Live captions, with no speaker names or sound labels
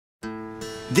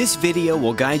This video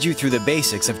will guide you through the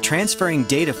basics of transferring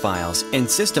data files and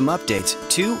system updates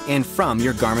to and from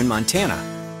your Garmin Montana.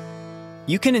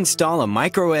 You can install a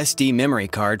microSD memory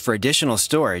card for additional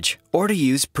storage or to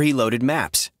use preloaded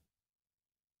maps.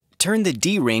 Turn the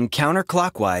D-ring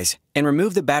counterclockwise and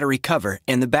remove the battery cover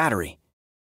and the battery.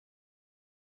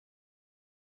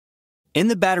 In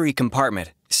the battery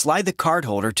compartment, slide the card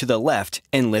holder to the left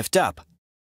and lift up.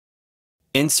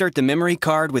 Insert the memory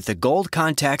card with the gold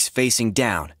contacts facing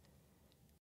down.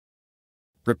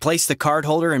 Replace the card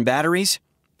holder and batteries,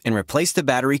 and replace the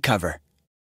battery cover.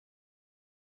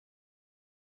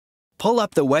 Pull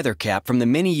up the weather cap from the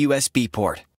mini USB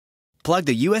port. Plug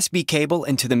the USB cable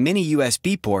into the mini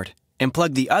USB port and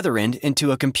plug the other end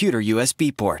into a computer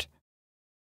USB port.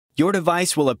 Your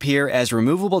device will appear as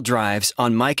removable drives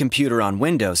on My Computer on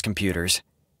Windows computers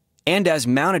and as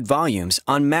mounted volumes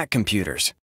on Mac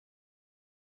computers.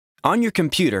 On your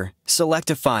computer,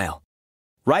 select a file.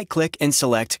 Right-click and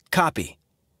select Copy.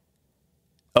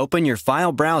 Open your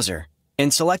file browser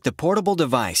and select the portable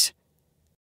device.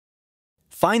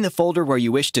 Find the folder where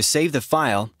you wish to save the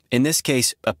file, in this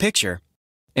case, a picture,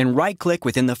 and right-click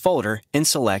within the folder and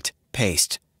select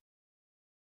Paste.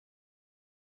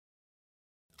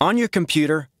 On your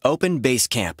computer, open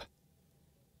Basecamp.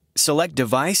 Select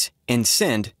Device and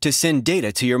Send to send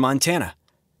data to your Montana.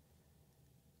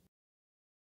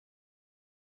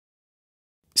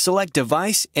 Select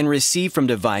Device and Receive from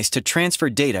Device to transfer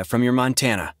data from your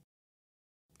Montana.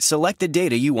 Select the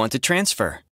data you want to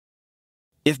transfer.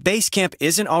 If Basecamp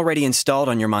isn't already installed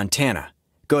on your Montana,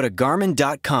 go to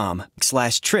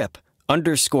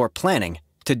garmin.com/trip_planning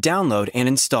to download and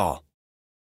install.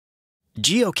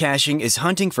 Geocaching is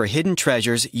hunting for hidden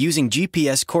treasures using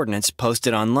GPS coordinates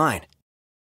posted online.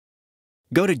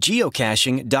 Go to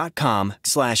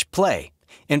geocaching.com/play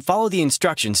and follow the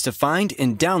instructions to find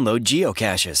and download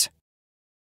geocaches.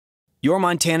 Your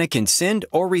Montana can send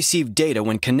or receive data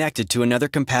when connected to another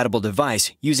compatible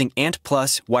device using ANT+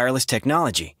 wireless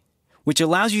technology, which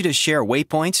allows you to share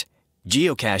waypoints,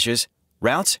 geocaches,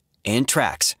 routes, and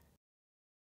tracks.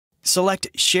 Select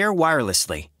Share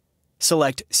Wirelessly,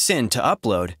 select Send to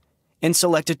upload, and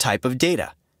select a type of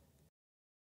data.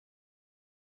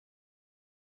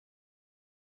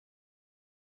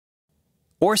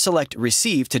 Or select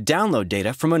Receive to download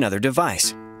data from another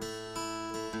device.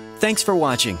 Thanks for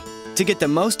watching. To get the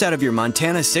most out of your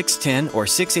Montana 610 or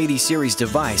 680 series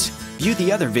device, view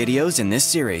the other videos in this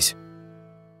series.